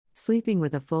Sleeping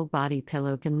with a full body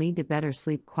pillow can lead to better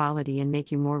sleep quality and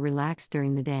make you more relaxed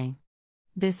during the day.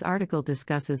 This article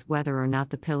discusses whether or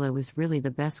not the pillow is really the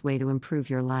best way to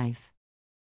improve your life.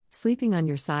 Sleeping on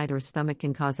your side or stomach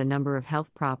can cause a number of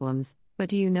health problems, but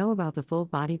do you know about the full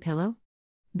body pillow?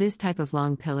 This type of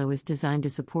long pillow is designed to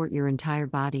support your entire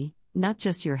body, not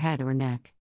just your head or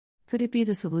neck. Could it be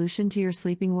the solution to your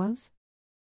sleeping woes?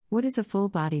 What is a full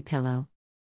body pillow?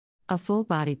 A full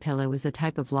body pillow is a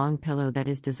type of long pillow that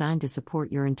is designed to support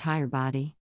your entire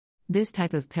body. This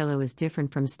type of pillow is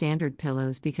different from standard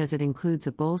pillows because it includes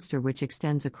a bolster which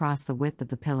extends across the width of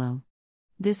the pillow.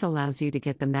 This allows you to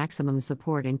get the maximum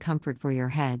support and comfort for your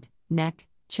head, neck,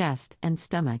 chest, and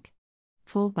stomach.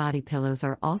 Full body pillows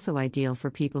are also ideal for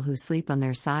people who sleep on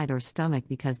their side or stomach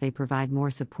because they provide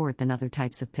more support than other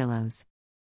types of pillows.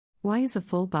 Why is a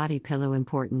full body pillow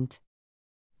important?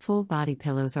 Full body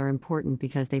pillows are important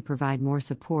because they provide more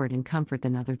support and comfort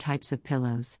than other types of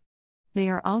pillows. They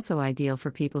are also ideal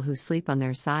for people who sleep on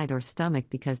their side or stomach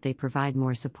because they provide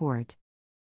more support.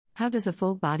 How does a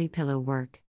full body pillow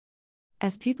work?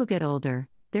 As people get older,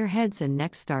 their heads and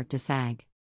necks start to sag.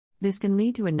 This can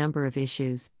lead to a number of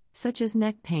issues, such as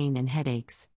neck pain and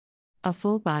headaches. A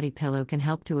full body pillow can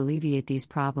help to alleviate these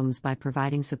problems by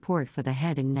providing support for the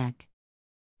head and neck.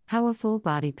 How a full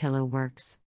body pillow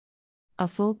works. A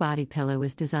full body pillow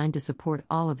is designed to support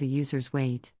all of the user's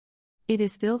weight. It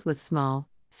is filled with small,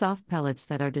 soft pellets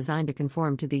that are designed to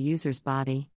conform to the user's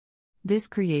body. This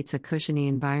creates a cushiony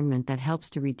environment that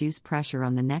helps to reduce pressure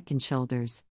on the neck and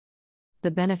shoulders. The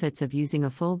benefits of using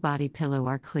a full body pillow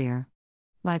are clear.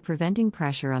 By preventing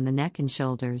pressure on the neck and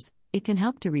shoulders, it can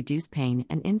help to reduce pain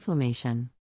and inflammation.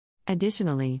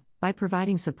 Additionally, by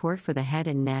providing support for the head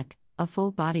and neck, a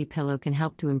full body pillow can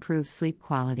help to improve sleep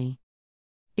quality.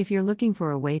 If you're looking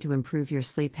for a way to improve your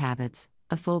sleep habits,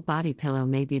 a full body pillow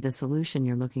may be the solution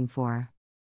you're looking for.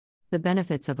 The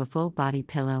benefits of a full body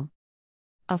pillow.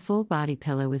 A full body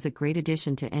pillow is a great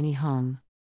addition to any home.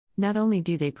 Not only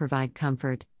do they provide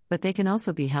comfort, but they can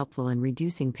also be helpful in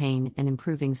reducing pain and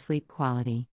improving sleep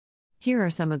quality. Here are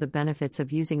some of the benefits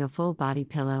of using a full body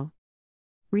pillow.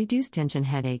 Reduce tension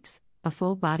headaches. A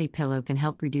full body pillow can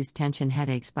help reduce tension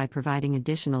headaches by providing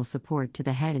additional support to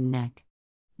the head and neck.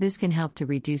 This can help to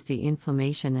reduce the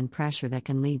inflammation and pressure that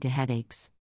can lead to headaches.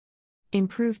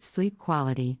 Improved sleep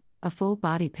quality. A full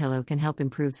body pillow can help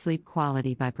improve sleep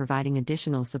quality by providing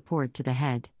additional support to the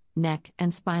head, neck,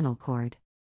 and spinal cord.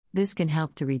 This can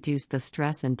help to reduce the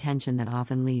stress and tension that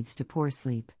often leads to poor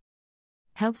sleep.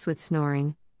 Helps with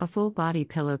snoring. A full body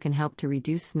pillow can help to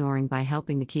reduce snoring by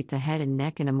helping to keep the head and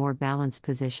neck in a more balanced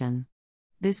position.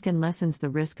 This can lessen the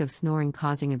risk of snoring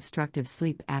causing obstructive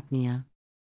sleep apnea.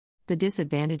 The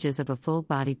disadvantages of a full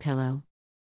body pillow.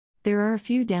 There are a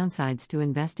few downsides to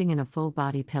investing in a full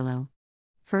body pillow.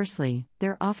 Firstly,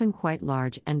 they're often quite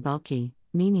large and bulky,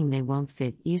 meaning they won't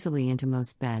fit easily into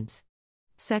most beds.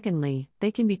 Secondly,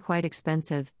 they can be quite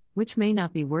expensive, which may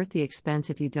not be worth the expense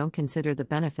if you don't consider the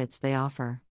benefits they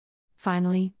offer.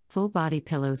 Finally, full body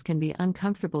pillows can be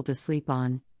uncomfortable to sleep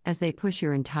on, as they push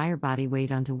your entire body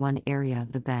weight onto one area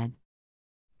of the bed.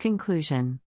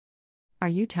 Conclusion. Are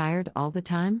you tired all the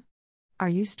time? Are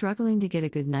you struggling to get a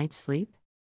good night's sleep?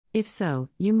 If so,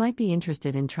 you might be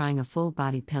interested in trying a full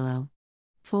body pillow.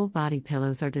 Full body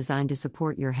pillows are designed to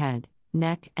support your head,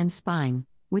 neck, and spine,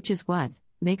 which is what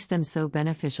makes them so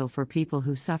beneficial for people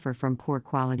who suffer from poor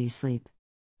quality sleep.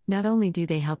 Not only do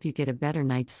they help you get a better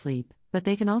night's sleep, but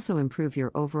they can also improve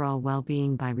your overall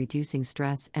well-being by reducing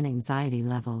stress and anxiety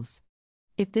levels.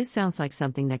 If this sounds like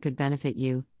something that could benefit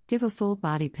you, give a full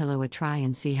body pillow a try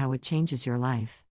and see how it changes your life.